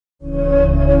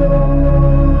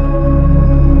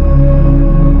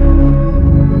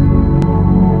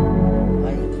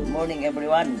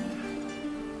Everyone,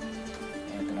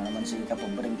 ito na naman si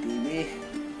Kapobreng TV.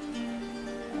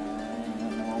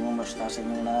 Nangungumusta sa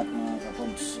inyo lahat mga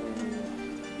kapobs. So,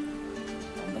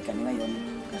 tambay kami ngayon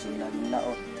kasi laging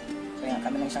laot. Kaya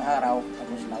kami ng isang araw,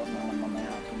 tapos laot naman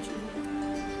mamaya hapon.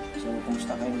 So,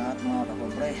 kumusta kayo lahat mga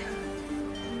kapobre?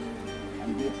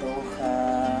 Andito,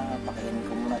 pakainin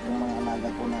ko muna itong mga alaga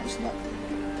ko na isda.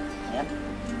 Ayan.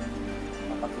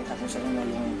 Papakita ko sa inyo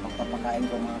yung pagpapakain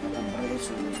ko mga kapobre. So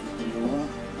ito yung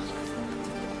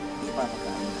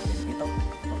ipapakain natin. Ito,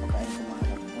 papakain ko mga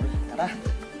kapobre. Tara,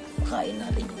 pakain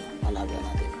natin yung alaga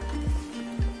natin.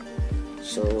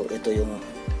 So ito yung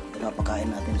pinapakain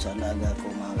natin sa alaga ko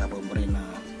mga kapobre na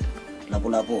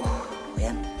lapu-lapu.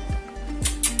 Ayan.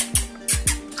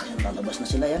 Ayan, lalabas na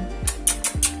sila yan.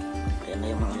 Ayan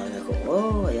na yung mga alaga ko.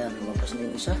 Oh, ayan, lumabas na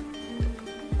yung isa.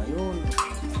 Ayun.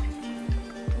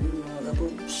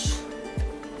 Oops.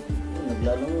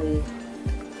 Naglalangoy.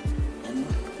 Ayan.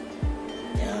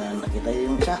 Ayan, nakita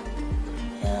yung isa.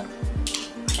 Ayan.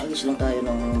 Agis lang tayo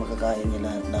ng makakain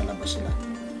nila, lalabas sila.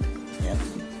 Ayan.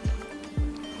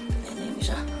 Ayan yung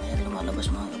isa. Ayan, lumalabas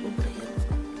mga kapobre. Ayan.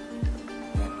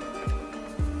 Ayan.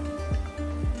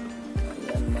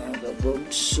 Ayan mga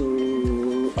kapobs. So,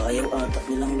 ayaw ata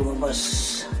nilang lumabas.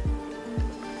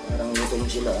 Parang gutom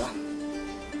sila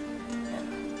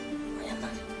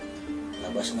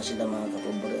Labas na sila mga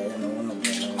kapobre. Ayan o,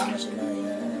 naglalawa na sila.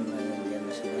 Ayan, ayan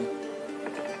na sila.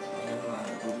 Ayan mga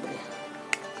kapobre. Ayan,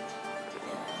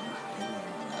 ayan yung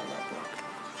mga alaga ko.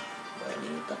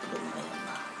 Bali, tatlo na ayan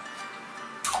na.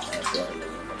 Kaya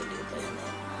lang yung maliliit. Ayan,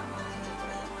 ayan mga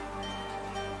kapobre.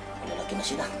 Malalaki na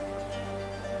sila.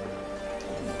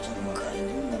 Ayan, saan kumakain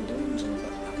yun? Nandun sa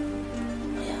baba.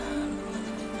 Ayan,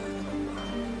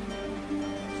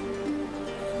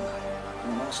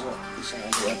 so, isa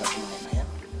ang buwan at kumain na yan.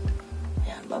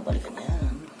 Ayan, babalikan na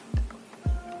yan.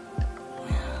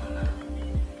 Ayan.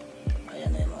 Ayan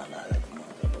na yung mga alaga ko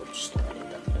mga kapobs.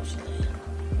 Tatlo sila yan.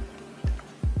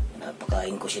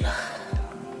 Napakain ko sila.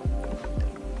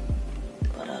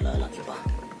 Para lalaki pa.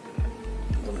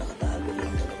 Nandun nakatago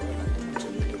yung dalawa. Nandun sa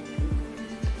gilid.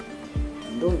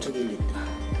 Nandun sa gilid.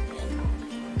 Ayan.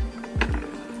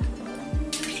 Parang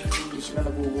hindi sila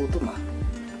nagugutom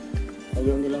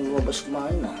Ayaw nilang lumabas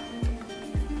kumain Ayan,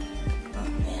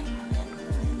 ayan, ayan,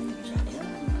 ayan.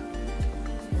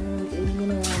 Kainin nyo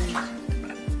na yan.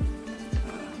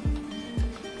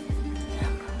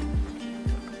 Ayan.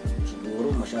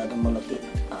 Siguro masyadong malaki.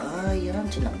 Ayan,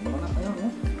 sinakbang na kayo,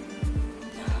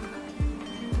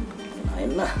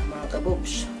 Ayan na, mga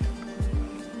kabobs.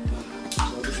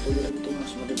 So, gusto nyo ito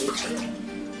mas maliliit sa'yo.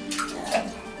 Ayan.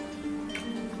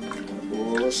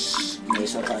 Tapos, may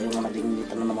isa tayo na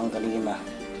nabingitan na naman kanina.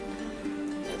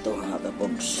 Ito mga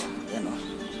kabobs. Ayan o.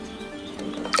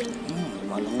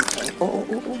 Lumalangon tayo.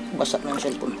 Oo. Basa na yung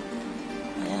cellphone.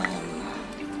 Ayan.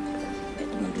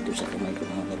 Ito nandito sa kamay ko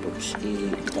mga kabobs.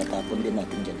 Itatapon din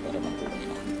natin dyan para magkulay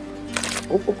na.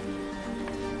 Opo.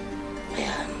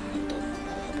 Ayan. Ito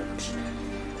mga kabobs.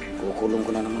 Kukulong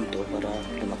ko na naman to para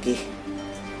lumaki.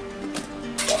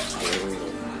 Ayun.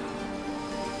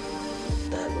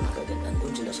 Tago na kagad.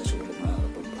 Nandun sila sa sulog mga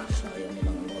kapobs. Ayaw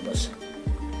nilang lumabas.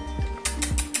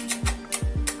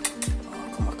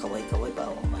 Kumakaway-kaway pa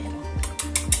ako. Ayan o.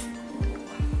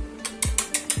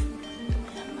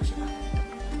 Ayan na sila.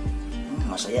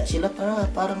 Masaya sila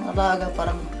parang alaga.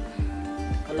 Parang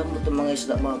alam mo itong mga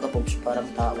isda mga kapobs. Parang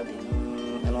tao din.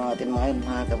 Ano natin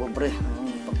mga kapobre.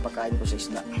 Pagpakain ko sa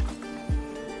isda.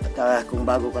 At kung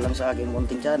bago ka lang sa aking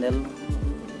munting channel,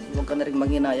 huwag ka na rin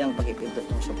manghinayang pag-ipindot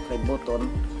yung subscribe button.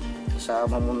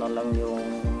 Isama mo na lang yung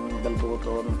bell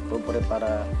button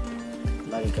para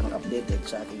lagi kang updated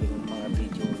sa aking mga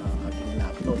video na aking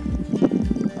ina-upload.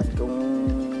 At kung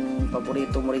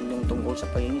paborito mo rin yung tungkol sa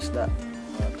pangingisda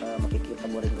at makikita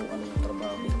mo rin kung ano yung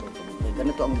trabaho dito.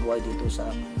 Ganito ang buhay dito sa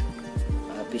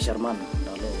fisherman.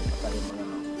 Lalo tayo mga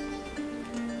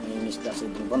mangingisda sa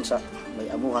ibang bansa,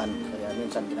 may amuhan. Kaya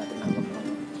minsan di natin hanap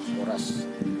ng oras.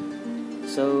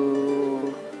 So,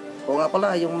 o nga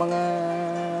pala, yung mga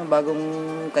bagong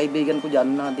kaibigan ko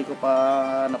dyan na hindi ko pa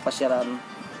napasyaran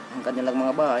ang kanilang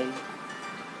mga bahay,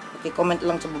 i-comment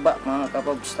lang sa baba mga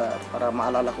kapobs para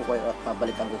maalala ko kayo at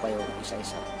pabalikan ko kayo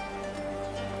isa-isa.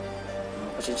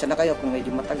 Pasensya na kayo kung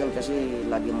medyo matagal kasi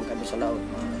lagi mo kami sa laot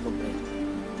mga kapobre.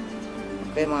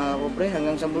 Okay mga kapobre,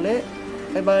 hanggang sa muli.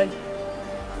 Bye bye!